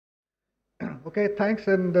Okay, thanks.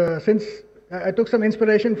 And since I took some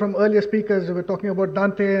inspiration from earlier speakers who were talking about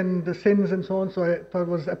Dante and the sins and so on, so I thought it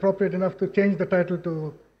was appropriate enough to change the title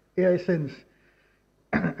to AI Sins.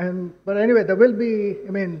 But anyway, there will be,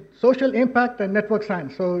 social impact and network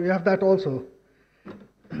science, so you have that also.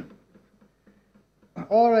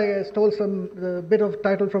 Or I stole some bit of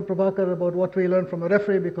title from Prabhakar about what we learned from a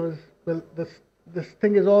referee, because, well, this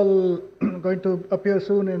thing is all going to appear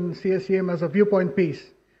soon in CSCM as a viewpoint piece.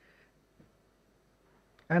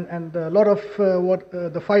 And a lot of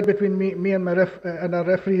the fight between me and and our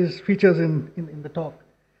referees features in the talk.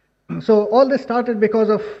 So all this started because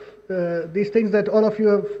of these things that all of you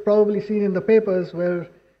have probably seen in the papers, where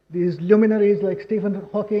these luminaries like Stephen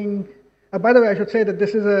Hawking. By the way, I should say that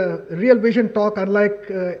this is a real vision talk, unlike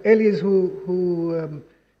Eli's who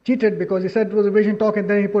cheated because he said it was a vision talk and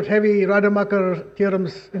then he put heavy Rademacher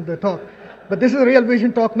theorems in the talk. But this is a real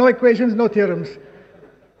vision talk, no equations, no theorems.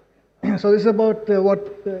 So this is about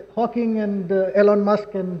what Hawking and Elon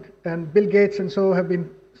Musk and Bill Gates and so have been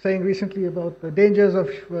saying recently about the dangers of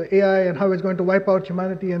AI and how it's going to wipe out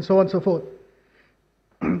humanity and so on and so forth.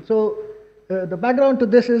 So the background to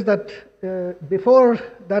this is that before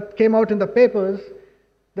that came out in the papers,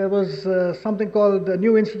 there was something called a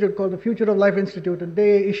new institute called the Future of Life Institute, and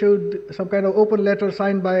they issued some kind of open letter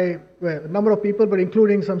signed by a number of people, but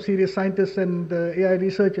including some serious scientists and AI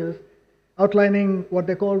researchers, outlining what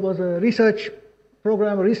they called was a research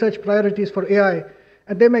program or research priorities for AI.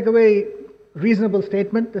 And they make a very reasonable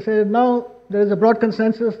statement. They say now there is a broad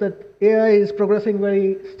consensus that AI is progressing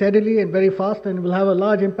very steadily and very fast and will have a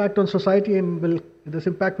large impact on society, and this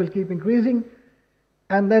impact will keep increasing.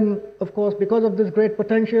 And then, of course, because of this great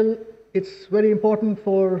potential, it's very important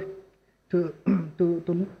to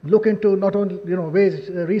look into not only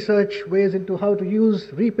research ways into how to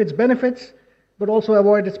reap its benefits, but also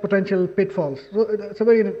avoid its potential pitfalls. So it's a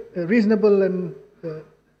very reasonable and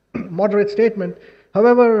moderate statement.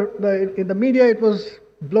 However, in the media, it was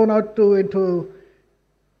blown out into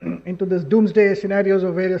this doomsday scenarios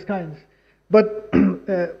of various kinds. But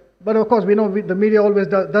of course, we know the media always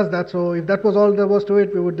does that. So if that was all there was to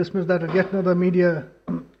it, we would dismiss that as yet another media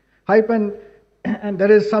hype. And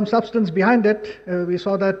there is some substance behind it. We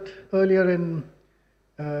saw that earlier in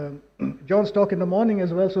John's talk in the morning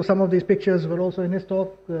as well. So some of these pictures were also in his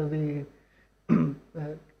talk. The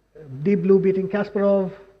Deep Blue beating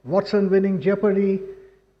Kasparov, Watson winning Jeopardy,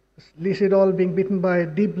 Lee Sedol being beaten by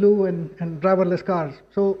Deep Blue and driverless cars.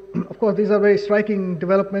 So of course these are very striking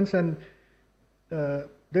developments, and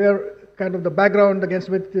they are kind of the background against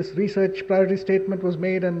which this research priority statement was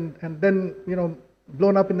made, and then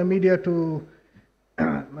blown up in the media to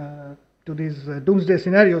these doomsday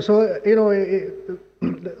scenarios. So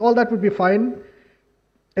all that would be fine,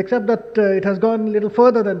 except that it has gone a little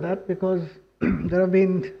further than that, because there have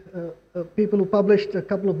been people who published a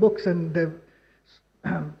couple of books, and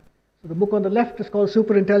so the book on the left is called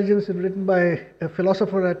Superintelligence. It's written by a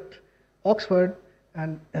philosopher at Oxford,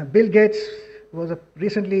 and Bill Gates was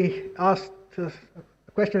recently asked a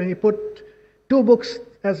question, and he put 2 books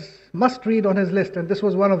as must read on his list, and this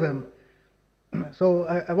was one of them. So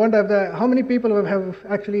I wonder how many people have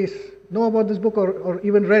actually know about this book or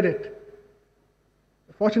even read it.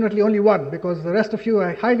 Fortunately, only one, because the rest of you,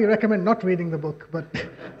 I highly recommend not reading the book, but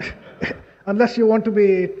unless you want to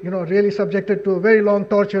be, really subjected to a very long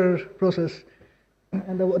torture process.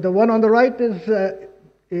 And the one on the right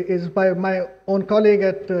is by my own colleague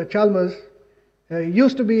at Chalmers. He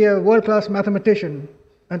used to be a world-class mathematician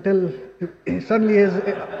until he suddenly has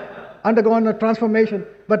undergone a transformation.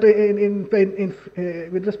 But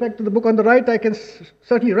with respect to the book on the right, I can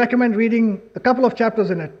certainly recommend reading a couple of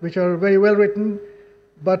chapters in it, which are very well written.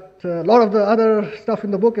 But a lot of the other stuff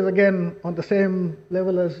in the book is again on the same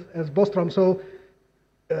level as Bostrom. So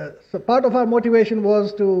part of our motivation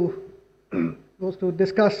was to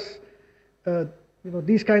discuss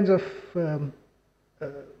these kinds of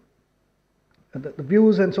the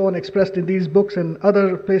views and so on expressed in these books and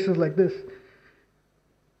other places like this.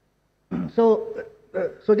 So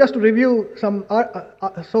just to review some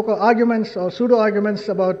so-called arguments or pseudo-arguments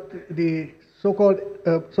about the so-called.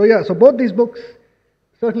 So both these books.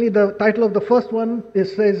 Certainly the title of the first one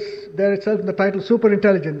says there itself in the title,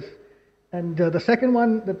 Superintelligence. And the second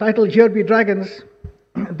one, the title, Here Be Dragons,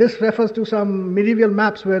 this refers to some medieval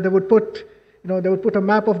maps where they would put a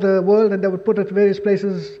map of the world, and they would put at various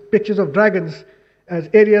places pictures of dragons as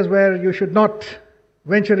areas where you should not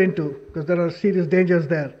venture into, because there are serious dangers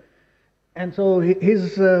there. And so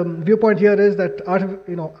his viewpoint here is that,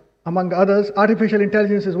 among others, artificial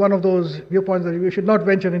intelligence is one of those viewpoints that you should not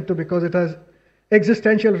venture into because it has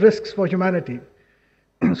existential risks for humanity.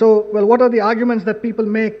 So, well, what are the arguments that people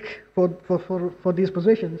make for these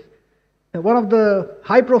positions? One of the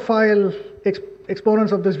high-profile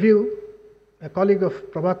exponents of this view, a colleague of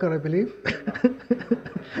Prabhakar, I believe,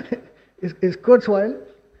 is Kurzweil,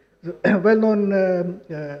 a well-known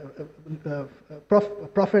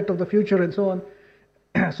prophet of the future and so on.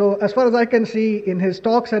 So as far as I can see in his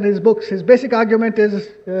talks and his books, his basic argument is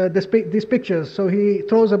these pictures. So he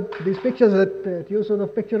throws up these pictures at you. So the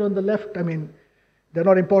picture on the left, I mean, they're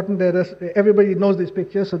not important. Everybody knows these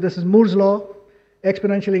pictures. So this is Moore's law,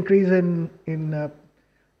 exponential increase in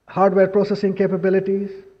hardware processing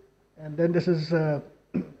capabilities. And then this is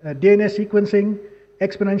DNA sequencing,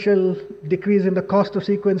 exponential decrease in the cost of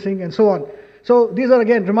sequencing, and so on. So these are,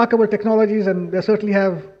 again, remarkable technologies, and they certainly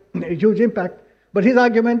have a huge impact. But his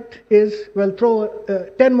argument is, well, throw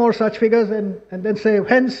 10 more such figures and then say,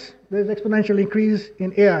 hence, there's exponential increase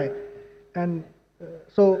in AI. And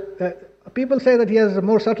so people say that he has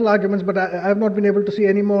more subtle arguments, but I have not been able to see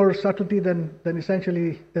any more subtlety than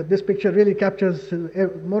essentially that this picture really captures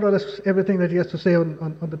more or less everything that he has to say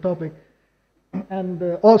on the topic. And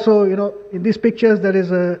also, you know, in these pictures, there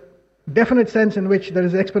is a definite sense in which there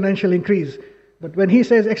is exponential increase. But when he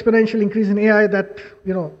says exponential increase in AI, that,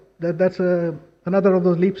 you know, that's another of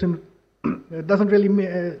those leaps in, it doesn't really,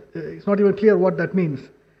 it's not even clear what that means.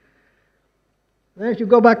 Then if you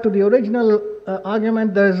go back to the original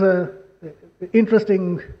argument, there's a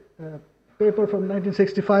interesting paper from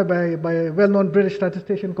 1965 by a well-known British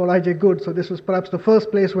statistician called I.J. Good. So this was perhaps the first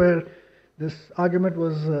place where this argument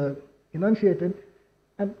was enunciated.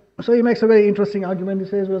 And so he makes a very interesting argument. He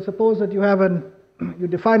says, well, suppose that you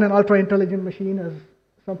define an ultra-intelligent machine as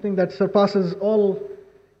something that surpasses all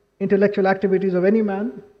intellectual activities of any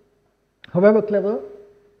man, however clever.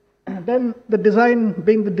 And then the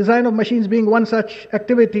design of machines being one such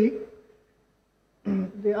activity,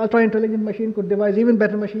 the ultra-intelligent machine could devise even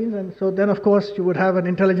better machines, and so then, of course, you would have an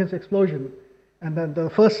intelligence explosion. And then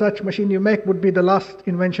the first such machine you make would be the last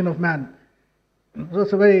invention of man. So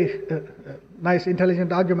it's a very nice,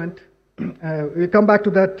 intelligent argument. We'll come back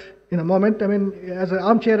to that in a moment. I mean, as an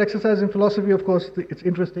armchair exercise in philosophy, of course, it's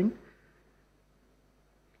interesting.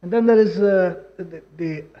 And then there is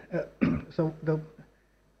the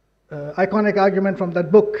iconic argument from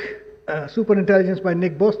that book, Superintelligence by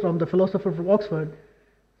Nick Bostrom, the philosopher from Oxford.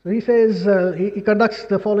 So he says, he conducts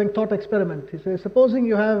the following thought experiment. He says, supposing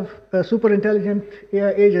you have a superintelligent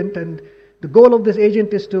AI agent, and the goal of this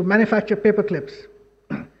agent is to manufacture paper clips.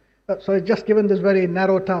 So it's just given this very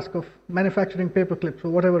narrow task of manufacturing paper clips for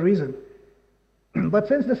whatever reason. But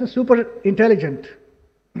since this is super intelligent,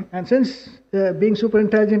 and since being super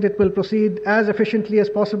intelligent, it will proceed as efficiently as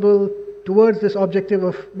possible towards this objective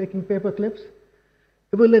of making paper clips,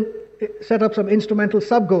 it will then set up some instrumental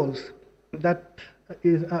sub-goals that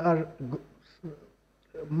are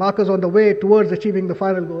markers on the way towards achieving the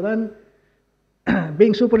final goal. And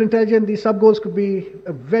being super intelligent, these sub-goals could be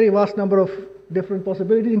a very vast number of different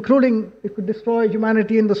possibilities, including it could destroy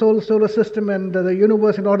humanity in the solar system and the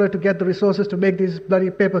universe in order to get the resources to make these bloody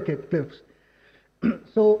paper clips.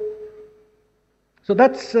 So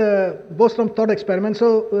that's Bostrom's thought experiment.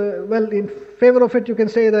 So, well, in favor of it, you can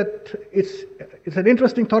say that it's an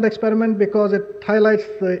interesting thought experiment because it highlights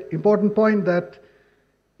the important point that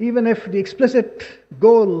even if the explicit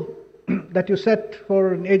goal that you set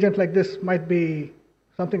for an agent like this might be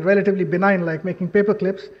something relatively benign, like making paper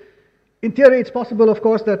clips, in theory, it's possible, of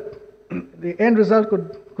course, that the end result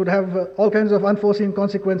could have all kinds of unforeseen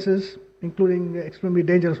consequences, including extremely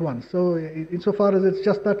dangerous ones. So, insofar as it's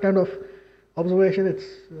just that kind of observation,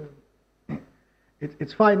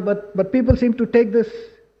 it's fine. But people seem to take this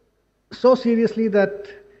so seriously that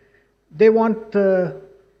they want,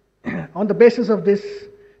 on the basis of this,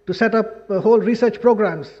 to set up whole research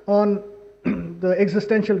programs on the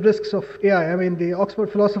existential risks of AI. I mean, the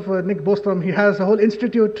Oxford philosopher Nick Bostrom, he has a whole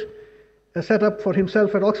institute set up for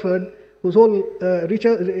himself at Oxford, whose whole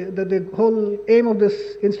the whole aim of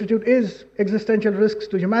this institute is existential risks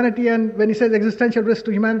to humanity. And when he says existential risks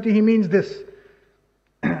to humanity, he means this.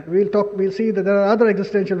 We'll see that there are other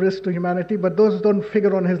existential risks to humanity, but those don't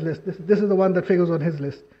figure on his list. This is the one that figures on his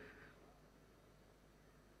list.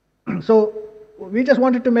 So we just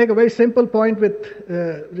wanted to make a very simple point with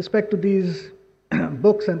respect to these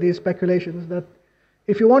books and these speculations, that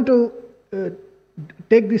if you want to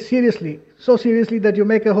take this seriously, so seriously that you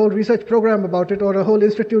make a whole research program about it or a whole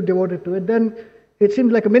institute devoted to it, then it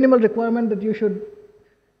seems like a minimal requirement that you should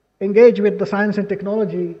engage with the science and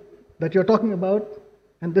technology that you're talking about.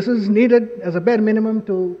 And this is needed as a bare minimum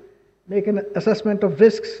to make an assessment of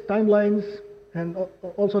risks, timelines, and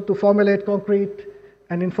also to formulate concrete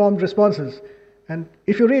and informed responses. And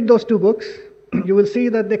if you read those two books, you will see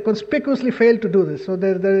that they conspicuously failed to do this. So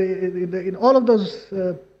in all of those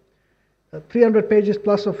 300 pages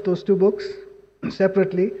plus of those two books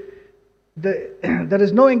separately, there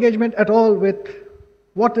is no engagement at all with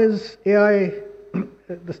what is AI,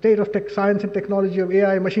 the state of science and technology of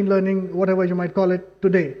AI, machine learning, whatever you might call it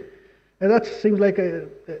today. And that seems like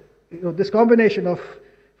this combination of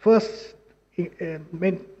first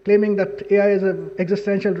claiming that AI is an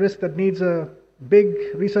existential risk that needs a big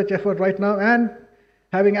research effort right now, and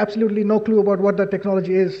having absolutely no clue about what that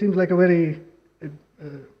technology is, seems like a very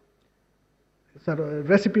sort of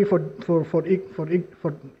recipe for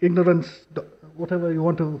ignorance, whatever you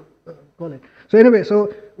want to call it. So anyway,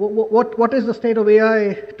 so what is the state of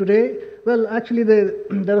AI today? Well, actually,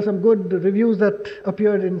 there are some good reviews that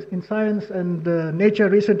appeared in Science and Nature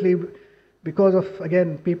recently, because of,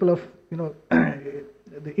 again, people of,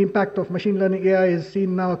 the impact of machine learning AI is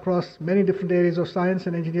seen now across many different areas of science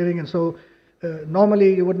and engineering, and so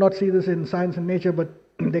normally you would not see this in Science and Nature, but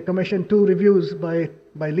they commissioned two reviews by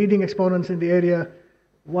leading exponents in the area,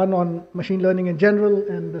 one on machine learning in general,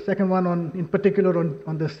 and the second one in particular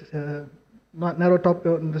on this narrow topic,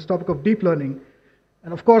 on this topic of deep learning.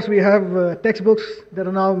 And of course, we have textbooks. There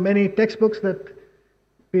are now many textbooks that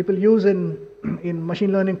people use in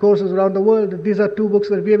machine learning courses around the world. These are two books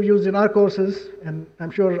that we have used in our courses, and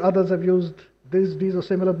I'm sure others have used these or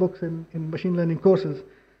similar books in machine learning courses.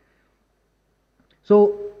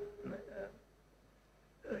 So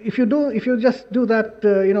if you just do that,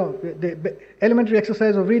 the elementary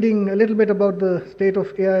exercise of reading a little bit about the state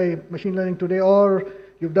of AI machine learning today, or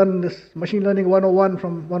you've done this Machine Learning 101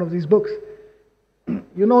 from one of these books,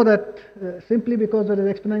 you know that simply because there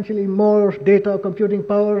is exponentially more data or computing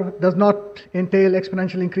power does not entail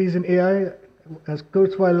exponential increase in AI, as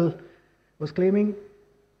Kurzweil was claiming.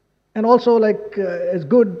 And also, as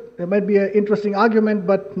good, there might be an interesting argument,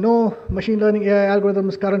 but no machine learning AI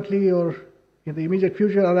algorithms currently or in the immediate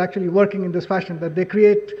future are actually working in this fashion, that they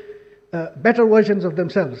create better versions of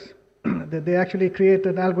themselves. That they actually create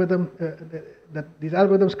an algorithm, that these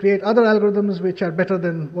algorithms create other algorithms which are better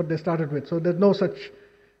than what they started with. So there's no such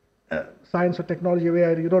science or technology of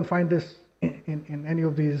AI. You don't find this in any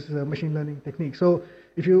of these machine learning techniques. So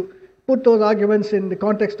if you put those arguments in the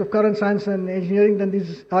context of current science and engineering, then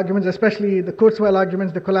these arguments, especially the Kurzweil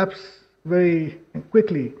arguments, they collapse very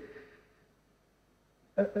quickly.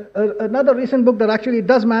 Another recent book that actually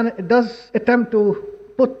does attempt to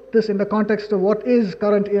put this in the context of what is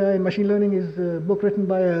current AI and machine learning is a book written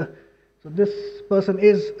by so this person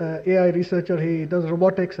is an AI researcher. He does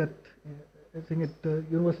robotics at, I think, at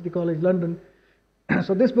University College London.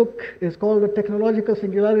 So this book is called The Technological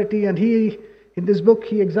Singularity, and in this book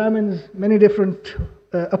he examines many different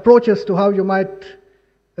approaches to how you might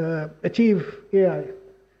achieve AI.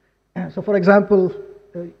 So for example,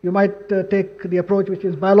 you might take the approach which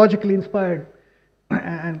is biologically inspired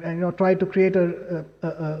and try to create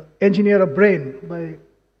engineer a brain by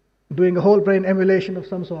doing a whole brain emulation of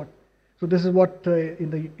some sort. So this is what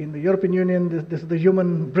in the European Union, this is the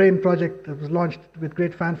Human Brain Project that was launched with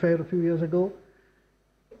great fanfare a few years ago.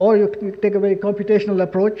 Or you take a very computational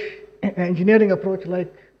approach, engineering approach,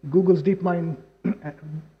 like Google's DeepMind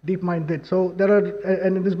did. So there are,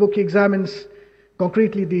 and in this book he examines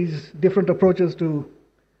concretely these different approaches to.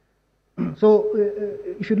 So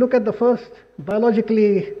if you look at the first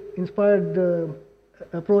biologically inspired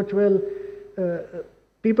approach, well,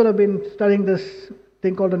 people have been studying this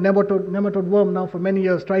thing called a nematode worm now for many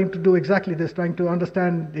years, trying to do exactly this, trying to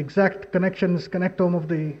understand the exact connectome of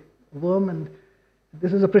the worm. And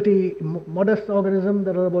this is a pretty modest organism.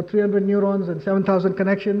 There are about 300 neurons and 7,000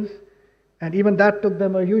 connections. And even that took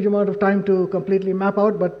them a huge amount of time to completely map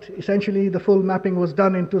out, but essentially the full mapping was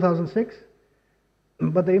done in 2006.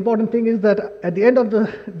 But the important thing is that at the end of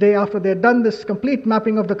the day, after they had done this complete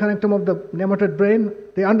mapping of the connectome of the nematode brain,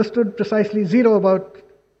 they understood precisely zero about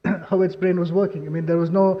how its brain was working. I mean, there was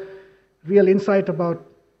no real insight about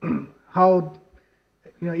how,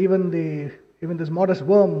 even this modest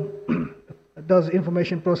worm does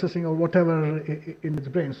information processing or whatever in its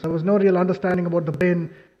brain. So there was no real understanding about the brain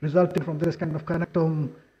resulting from this kind of connectome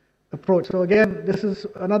approach. So again, this is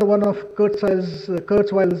another one of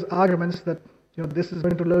Kurzweil's arguments that this is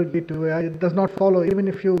going to lead to AI. It does not follow, even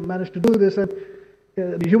if you manage to do this. And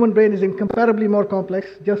the human brain is incomparably more complex.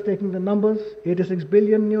 Just taking the numbers, 86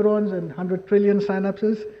 billion neurons and 100 trillion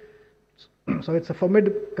synapses. So it's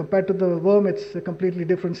compared to the worm, it's a completely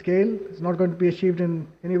different scale. It's not going to be achieved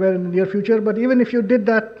anywhere in the near future. But even if you did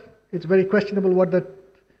that, it's very questionable what that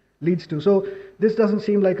leads to. So this doesn't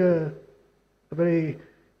seem like a very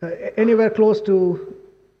anywhere close to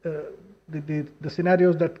the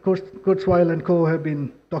scenarios that Kurzweil and co. have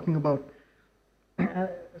been talking about.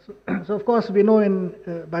 So of course we know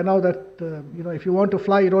by now that if you want to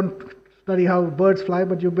fly, you don't study how birds fly,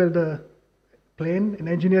 but you build a plane, an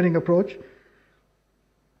engineering approach.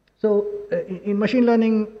 So in machine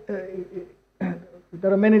learning,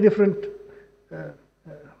 there are many different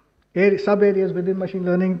sub-areas within machine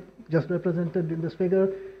learning, just represented in this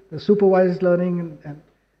figure. The supervised learning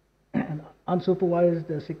and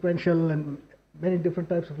unsupervised, sequential, and many different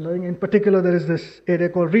types of learning. In particular, there is this area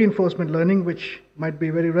called reinforcement learning, which might be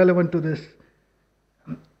very relevant to this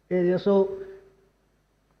area. So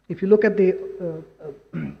if you look at the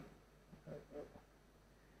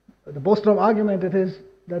Bostrom argument, it is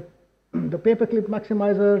that the paperclip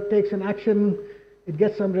maximizer takes an action, it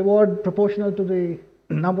gets some reward proportional to the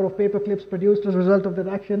number of paperclips produced as a result of that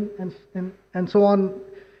action, and so on.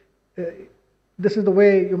 This is the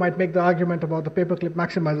way you might make the argument about the paperclip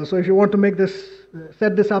maximizer. So if you want to make this,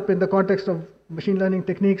 set this up in the context of machine learning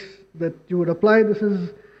techniques that you would apply, this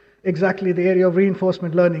is exactly the area of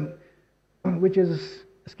reinforcement learning, which is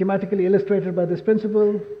schematically illustrated by this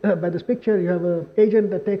principle, by this picture. You have an agent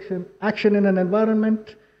that takes an action in an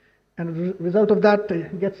environment, and as a result of that,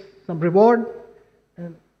 gets some reward,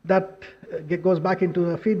 and that goes back into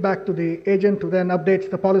a feedback to the agent, who then updates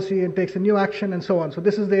the policy and takes a new action, and so on. So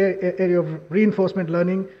this is the area of reinforcement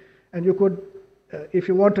learning, and you could, if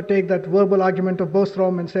you want to take that verbal argument of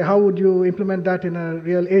Bostrom and say, how would you implement that in a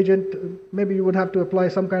real agent, maybe you would have to apply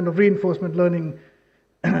some kind of reinforcement learning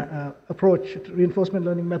approach, reinforcement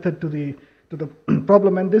learning method to the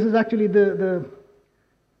problem. And this is actually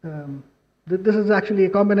this is actually a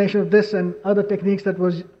combination of this and other techniques that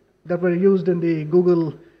were used in the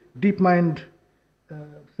Google DeepMind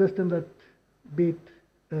system that beat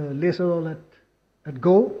Laserol at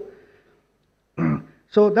Go.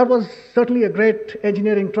 So that was certainly a great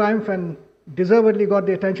engineering triumph and deservedly got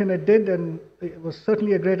the attention it did, and it was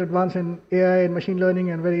certainly a great advance in AI and machine learning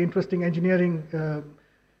and very interesting engineering,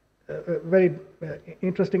 very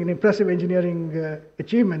interesting and impressive engineering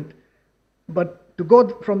achievement. But to go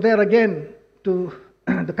from there again to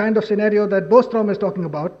the kind of scenario that Bostrom is talking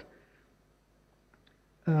about.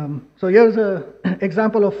 So here's an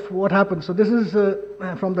example of what happened. So this is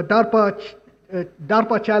from the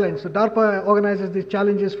DARPA challenge. So DARPA organizes these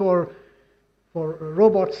challenges for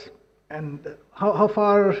robots, and how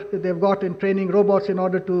far they've got in training robots in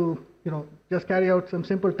order to just carry out some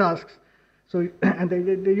simple tasks. So and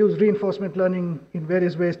they use reinforcement learning in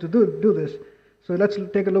various ways to do this. So let's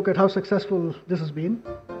take a look at how successful this has been.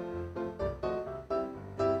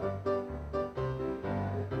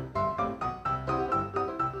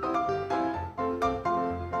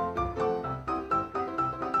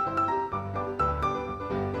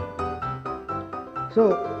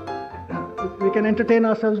 So we can entertain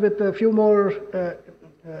ourselves with a few more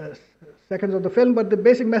seconds of the film, but the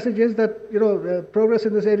basic message is that progress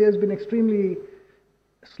in this area has been extremely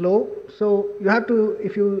slow. So you have to,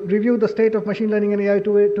 if you review the state of machine learning and AI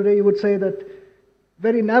today, you would say that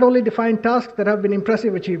very narrowly defined tasks that have been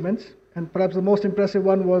impressive achievements, and perhaps the most impressive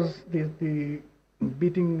one was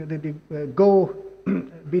beating the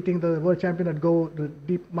world champion at Go. The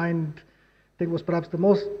DeepMind thing was perhaps the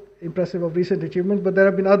most impressive of recent achievements, but there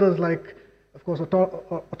have been others like, of course,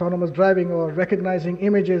 autonomous driving or recognizing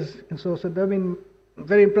images, and so there have been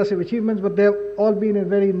very impressive achievements, but they've all been in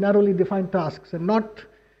very narrowly defined tasks and not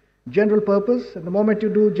general purpose. And the moment you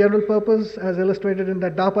do general purpose, as illustrated in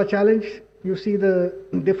that DARPA challenge, you see the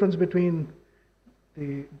difference between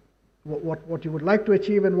what you would like to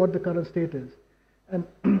achieve and what the current state is. And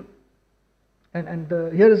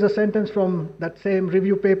here is a sentence from that same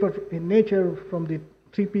review paper in Nature from the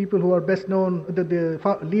three people who are best known, the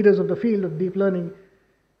leaders of the field of deep learning.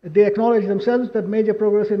 They acknowledge themselves that major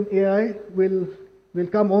progress in AI will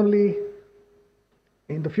come only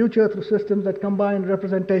in the future through systems that combine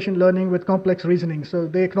representation learning with complex reasoning. So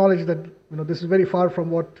they acknowledge that this is very far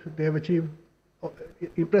from what they have achieved.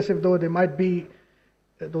 Impressive though they might be,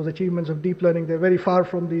 those achievements of deep learning, they're very far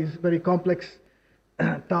from these very complex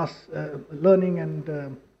tasks, learning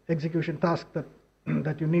and execution tasks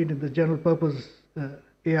that you need in the general purpose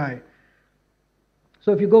AI.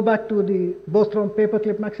 So if you go back to the Bostrom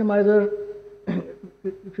paperclip maximizer,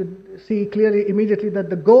 you should see clearly immediately that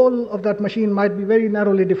the goal of that machine might be very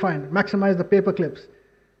narrowly defined, maximize the paperclips.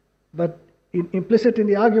 But implicit in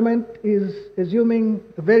the argument is assuming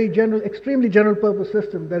a very general, extremely general purpose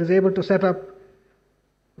system that is able to set up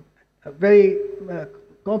a very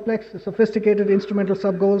complex, sophisticated instrumental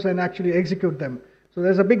sub-goals and actually execute them. So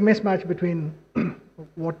there's a big mismatch between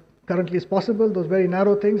what currently is possible, those very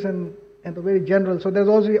narrow things, and the very general. So there's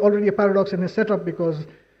already a paradox in his setup, because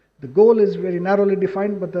the goal is very narrowly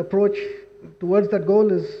defined, but the approach towards that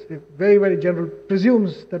goal is very, very general,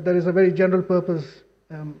 presumes that there is a very general purpose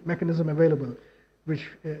mechanism available, which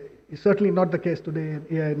is certainly not the case today in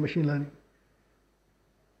AI and machine learning.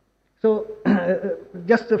 So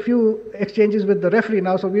just a few exchanges with the referee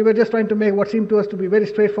now. So we were just trying to make what seemed to us to be very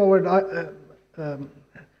straightforward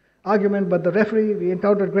argument, but the referee, we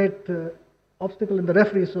encountered great obstacle in the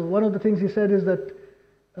referee. So one of the things he said is that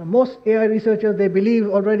most AI researchers, they believe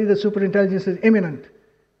already that superintelligence is imminent.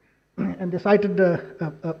 And they cited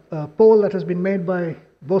a poll that has been made by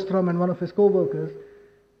Bostrom and one of his co-workers.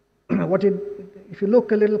 If you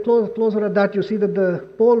look a little closer at that, you see that the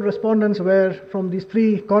poll respondents were from these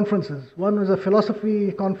three conferences. One was a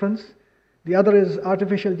philosophy conference. The other is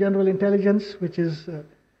artificial general intelligence, which is a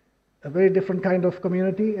very different kind of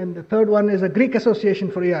community. And the third one is a Greek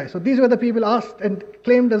association for AI. So these were the people asked and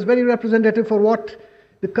claimed as very representative for what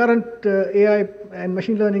the current AI and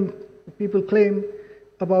machine learning people claim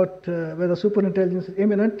about whether superintelligence is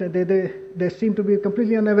imminent. They seem to be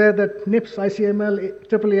completely unaware that NIPS, ICML,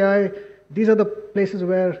 AAAI, these are the places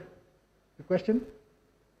where... The question?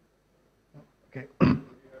 Okay. And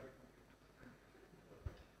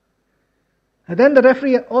then the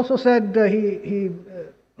referee also said, he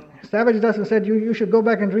savaged us and said, you should go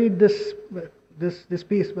back and read this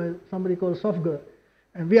piece by somebody called Sofger.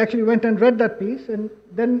 And we actually went and read that piece, and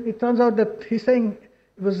then it turns out that he's saying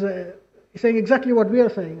exactly what we are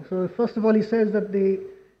saying. So first of all, he says that the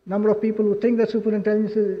number of people who think that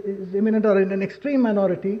superintelligence is imminent are in an extreme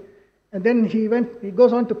minority. And then he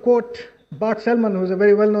goes on to quote Bart Selman, who is a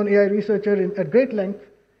very well-known AI researcher at great length,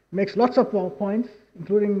 makes lots of points,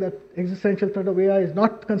 including that existential threat of AI is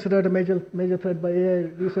not considered a major threat by AI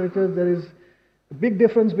researchers. There is a big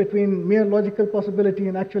difference between mere logical possibility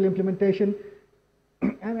and actual implementation.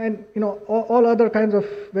 And all other kinds of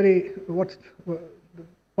the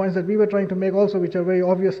points that we were trying to make also, which are very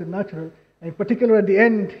obvious and natural. And in particular, at the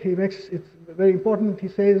end, it's very important. He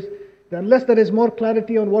says that unless there is more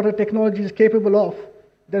clarity on what a technology is capable of,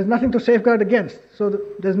 there's nothing to safeguard against. So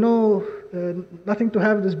there's nothing to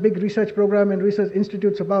have this big research program and research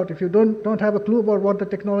institutes about if you don't have a clue about what the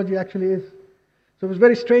technology actually is. So it was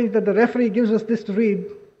very strange that the referee gives us this to read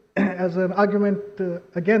as an argument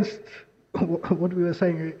against what we were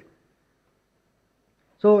saying.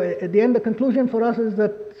 So at the end, the conclusion for us is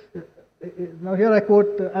that, now here I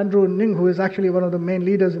quote Andrew Ng, who is actually one of the main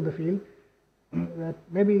leaders in the field, that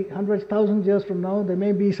maybe hundreds, thousands years from now, there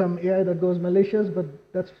may be some AI that goes malicious, but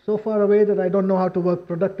that's so far away that I don't know how to work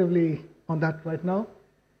productively on that right now.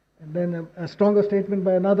 And then a stronger statement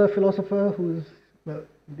by another philosopher who's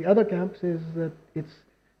the other camp says that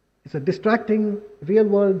it's a distracting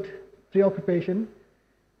real-world preoccupation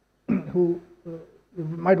who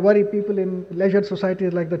might worry people in leisured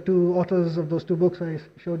societies like the two authors of those two books I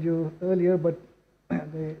showed you earlier, but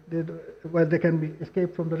they can be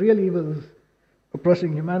escaped from the real evils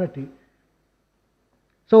oppressing humanity.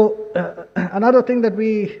 So another thing that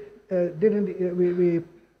we did in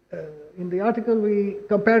the article, we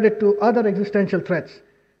compared it to other existential threats.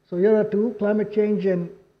 So here are two: climate change and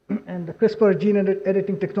the CRISPR gene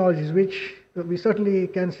editing technologies, which we certainly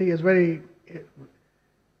can see as very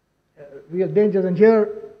real dangers. And here,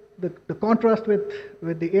 the contrast with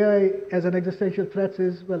the AI as an existential threat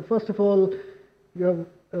is, well, first of all, you have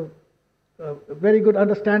a very good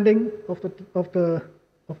understanding of the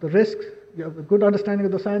risks. You have a good understanding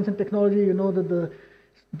of the science and technology. You know that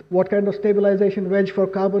what kind of stabilization wedge for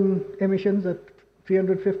carbon emissions at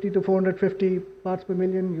 350 to 450 parts per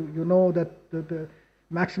million. You know that the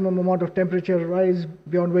maximum amount of temperature rise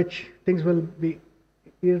beyond which things will be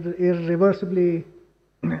irreversibly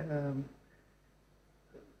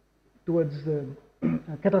towards a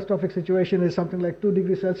catastrophic situation is something like 2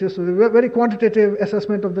 degrees Celsius. So the very quantitative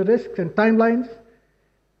assessment of the risks and timelines,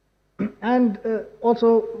 and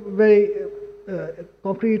also very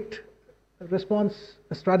concrete response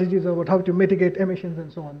strategies about how to mitigate emissions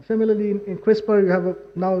and so on. Similarly, in CRISPR, you have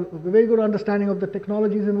now a very good understanding of the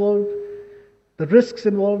technologies involved, the risks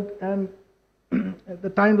involved, and the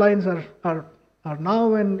timelines are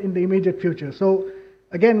now and in the immediate future. So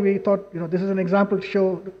again, we thought, this is an example to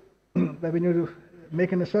show that when you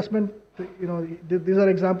make an assessment, these are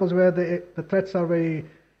examples where the threats are very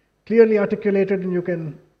clearly articulated, and you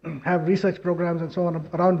can have research programs and so on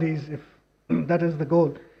around these if that is the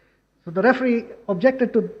goal. So the referee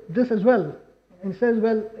objected to this as well, and says,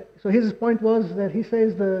 well, so his point was that he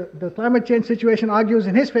says the climate change situation argues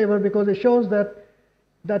in his favor because it shows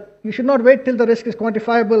that you should not wait till the risk is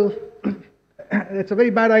quantifiable. It's a very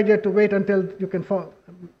bad idea to wait until you can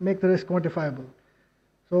make the risk quantifiable.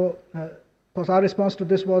 So, of course, our response to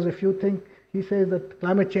this was, if you think, he says that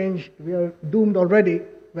climate change, we are doomed already,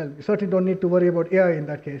 well, you certainly don't need to worry about AI in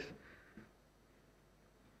that case.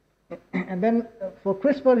 And then for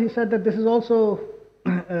CRISPR, he said that this is also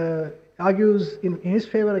argues in his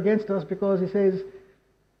favor against us, because he says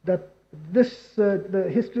that the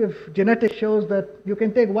history of genetics shows that you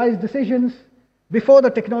can take wise decisions before the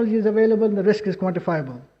technology is available and the risk is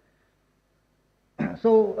quantifiable.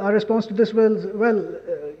 So our response to this was, well,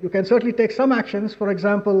 you can certainly take some actions. For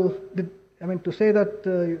example, to say that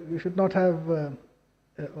you should not have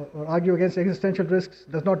or argue against existential risks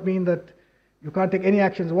does not mean that you can't take any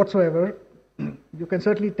actions whatsoever. You can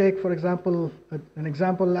certainly take, for example, an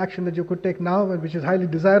example action that you could take now, which is highly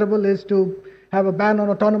desirable, is to have a ban on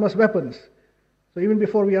autonomous weapons. So even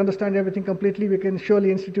before we understand everything completely, we can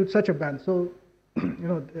surely institute such a ban. So,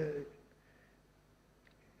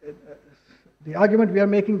 the argument we are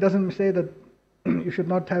making doesn't say that you should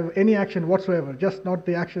not have any action whatsoever, just not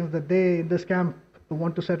the actions that they in this camp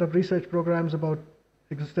want to set up research programs about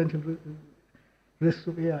existential risks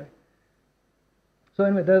of AI. So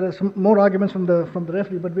anyway, there are some more arguments from the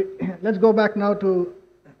referee, but let's go back now to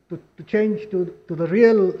change to the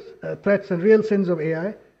real threats and real sins of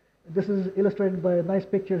AI. This is illustrated by a nice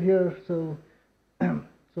picture here. So,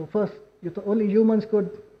 so first, only humans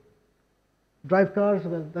could drive cars.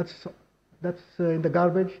 Well, that's in the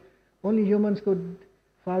garbage. Only humans could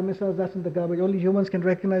fire missiles. That's in the garbage. Only humans can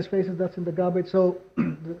recognize faces. That's in the garbage. So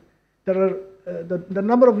there are the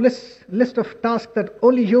number of list of tasks that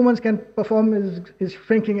only humans can perform is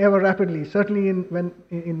shrinking ever rapidly. Certainly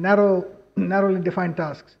in narrowly defined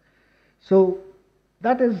tasks. So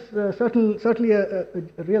that is certainly a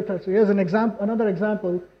real threat. So here's another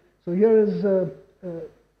example. So here is a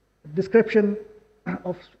description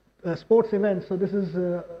of sports events. So this is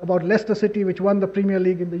about Leicester City, which won the Premier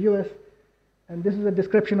League in the US, and this is a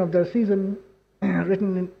description of their season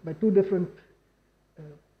written by two different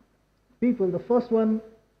people. The first one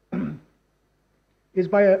is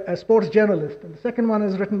by a sports journalist, and the second one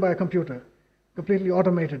is written by a computer, completely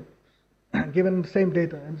automated, given the same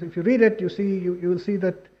data. And so if you read it, you will see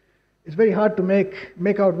that it's very hard to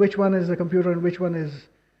make out which one is the computer and which one is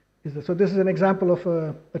the. So this is an example of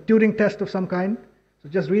a Turing test of some kind. So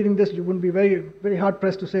just reading this, you wouldn't be very hard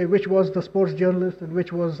pressed to say which was the sports journalist and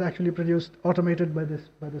which was actually produced, automated by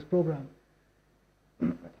this program.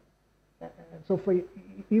 So for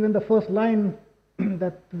even the first line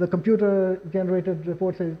that the computer-generated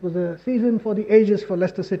report says, it was a season for the ages for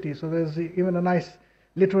Leicester City. So there's even a nice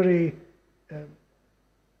literary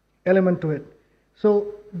element to it. So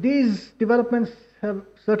these developments have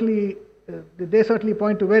certainly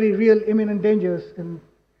point to very real imminent dangers, and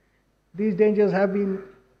these dangers have been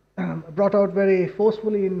brought out very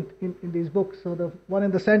forcefully in these books. So the one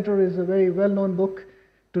in the center is a very well-known book.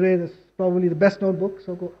 Today, this is probably the best-known book.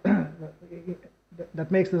 So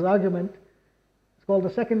that makes this argument. It's called The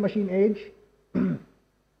Second Machine Age.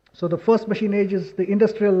 So the first machine age is the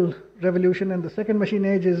Industrial Revolution, and the second machine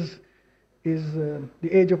age is the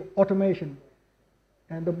age of automation.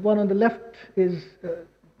 And the one on the left is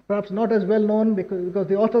perhaps not as well known because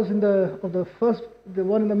the authors the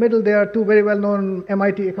one in the middle, they are two very well known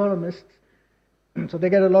MIT economists. So they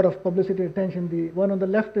get a lot of publicity attention. The one on the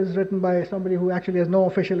left is written by somebody who actually has no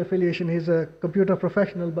official affiliation. He's a computer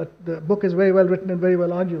professional, but the book is very well written and very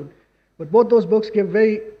well argued. But both those books give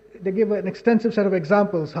an extensive set of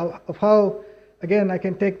examples of how, again, I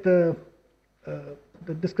can take the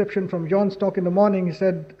description from John's talk in the morning. He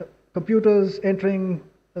said computers entering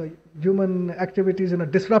human activities in a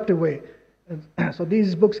disruptive way. And so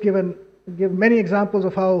these books give many examples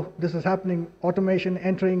of how this is happening, automation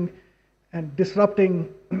entering and disrupting,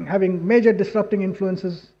 having major disrupting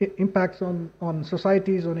impacts on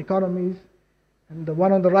societies, on economies. And the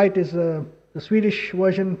one on the right is the Swedish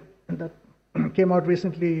version that came out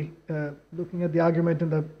recently, looking at the argument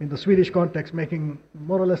in the Swedish context, making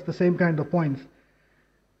more or less the same kind of points.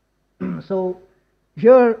 So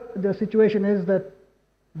here the situation is that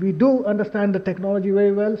we do understand the technology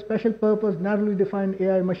very well, special purpose, narrowly defined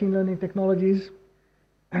AI machine learning technologies.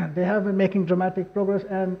 They have been making dramatic progress,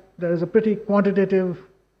 and there is a pretty quantitative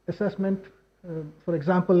assessment. For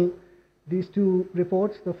example, these two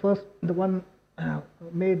reports, the one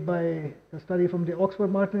made by a study from the Oxford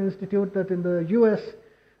Martin Institute, that in the US,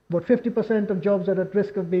 about 50% of jobs are at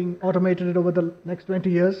risk of being automated over the next 20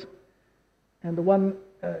 years. And the one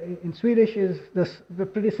in Swedish is the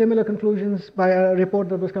pretty similar conclusions by a report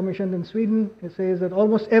that was commissioned in Sweden. It says that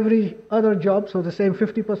almost every other job, so the same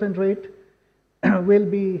 50% rate, will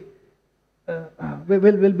be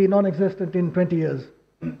non-existent in 20 years.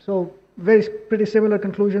 So pretty similar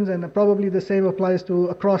conclusions, and probably the same applies to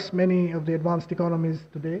across many of the advanced economies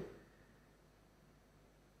today.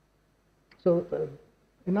 So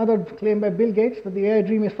Another claim by Bill Gates that the AI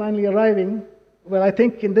dream is finally arriving. Well, I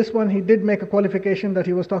think in this one he did make a qualification that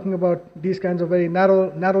he was talking about these kinds of very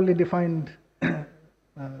narrowly defined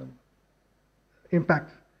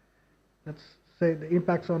impacts. Let's say the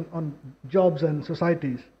impacts on jobs and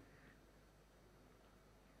societies.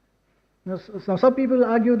 So some people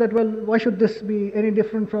argue that, well, why should this be any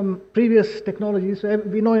different from previous technologies? So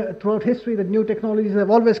we know throughout history that new technologies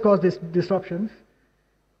have always caused these disruptions.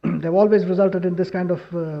 They've always resulted in this kind of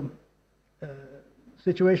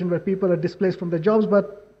situation where people are displaced from their jobs,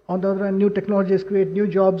 but on the other hand, new technologies create new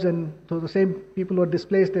jobs, and so the same people who are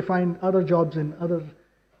displaced, they find other jobs in other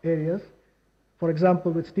areas. For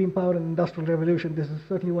example, with steam power and industrial revolution, this is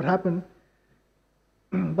certainly what happened.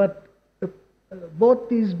 But both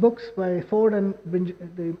these books by Ford and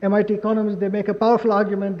the MIT economists, they make a powerful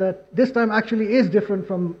argument that this time actually is different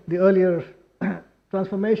from the earlier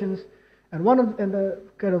transformations. And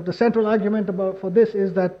the central argument for this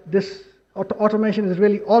is that this automation is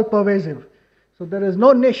really all pervasive. So there is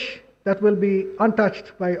no niche that will be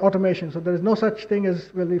untouched by automation. So there is no such thing as,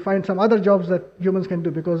 well, we find some other jobs that humans can do,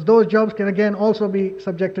 because those jobs can again also be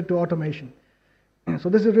subjected to automation. So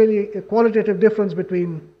this is really a qualitative difference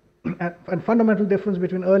between and fundamental difference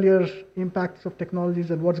between earlier impacts of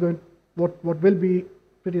technologies and what will be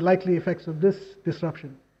pretty likely effects of this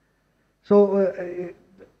disruption. So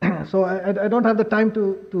I don't have the time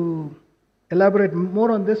to elaborate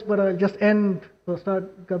more on this, but I'll just come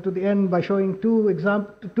to the end by showing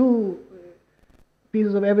two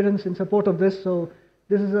pieces of evidence in support of this. So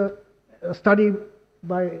this is a study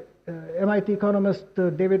by MIT economist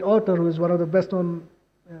David Autor, who is one of the best-known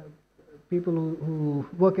people who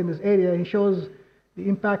work in this area. He shows the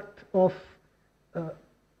impact of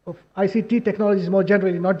ICT technologies more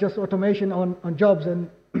generally, not just automation on jobs. And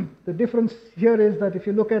the difference here is that if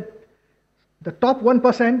you look at the top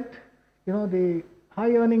 1%, the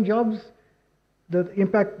high-earning jobs, the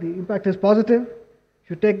impact is positive.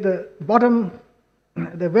 If you take the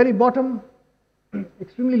very bottom,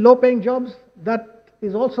 extremely low-paying jobs, that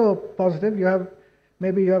is also positive. You have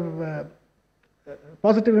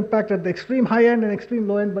positive impact at the extreme high end and extreme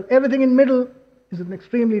low end, but everything in middle is an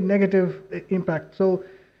extremely negative impact. So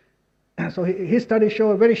his studies show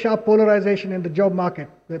a very sharp polarization in the job market.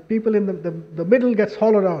 The people in the middle gets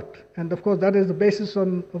hollowed out, and of course that is the basis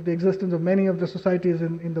of the existence of many of the societies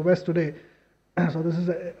in the West today. So this is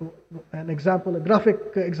an example, a graphic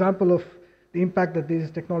example of the impact that these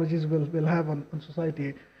technologies will have on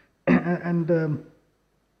society. And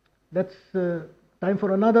that's time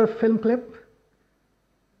for another film clip.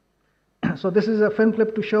 So this is a film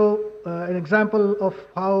clip to show an example of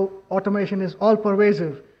how automation is all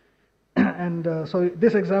pervasive. And so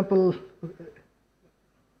this example,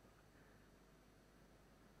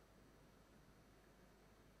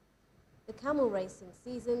 the camel racing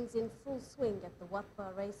season's in full swing at the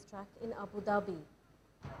Watba racetrack in Abu Dhabi.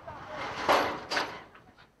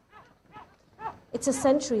 It's a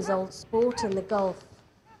centuries-old sport in the Gulf.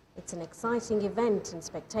 It's an exciting event, and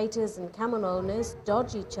spectators and camel owners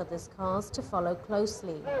dodge each other's cars to follow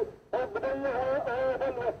closely.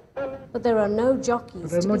 But there are no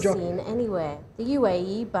jockeys to be seen anywhere. The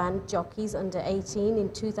UAE banned jockeys under 18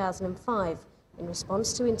 in 2005 in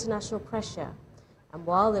response to international pressure. And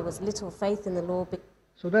while there was little faith in the law...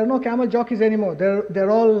 So there are no camel jockeys anymore.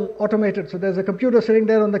 They're all automated. So there's a computer sitting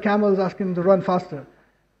there on the camels asking them to run faster.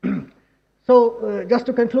 So just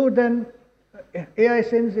to conclude then, AI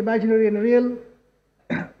sins, imaginary and real.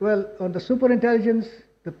 Well, on the superintelligence,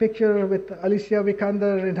 the picture with Alicia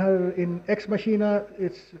Vikander in Ex Machina,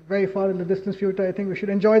 it's very far in the distant future. I think we should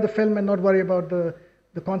enjoy the film and not worry about the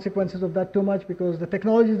consequences of that too much, because the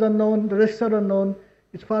technology is unknown, the risks are unknown,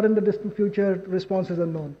 it's far in the distant future, the response is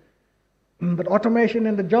unknown. But automation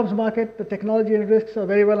in the jobs market, the technology and risks are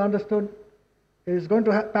very well understood. It is going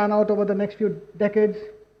to pan out over the next few decades.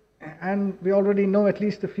 And we already know at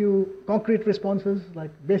least a few concrete responses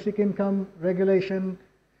like basic income, regulation,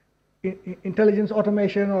 intelligence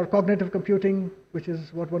automation, or cognitive computing, which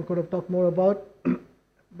is what one could have talked more about.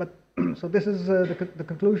 But so this is the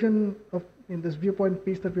conclusion in this viewpoint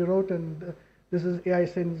piece that we wrote, and this is AI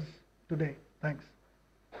sins today. Thanks.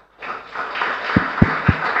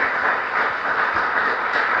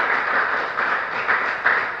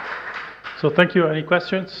 So thank you. Any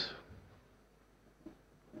questions?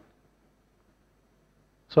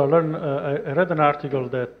 So I read an article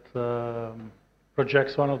that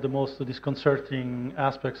projects one of the most disconcerting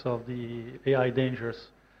aspects of the AI dangers.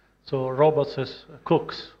 So robots as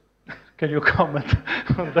cooks. Can you comment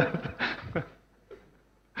on that?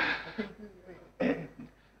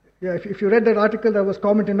 Yeah, if you read that article, that was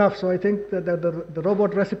comment enough. So I think that the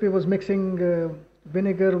robot recipe was mixing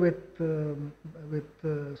vinegar with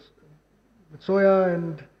soya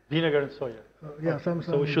and vinegar and soya. Yeah,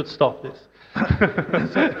 so we should stop this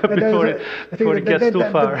before it gets too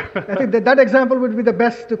far. I think that example would be the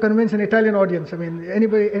best to convince an Italian audience. I mean,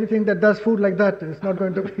 anything that does food like that is not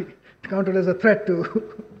going to be counted as a threat to.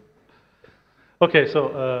 Okay,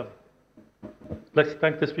 so let's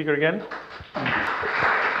thank the speaker again.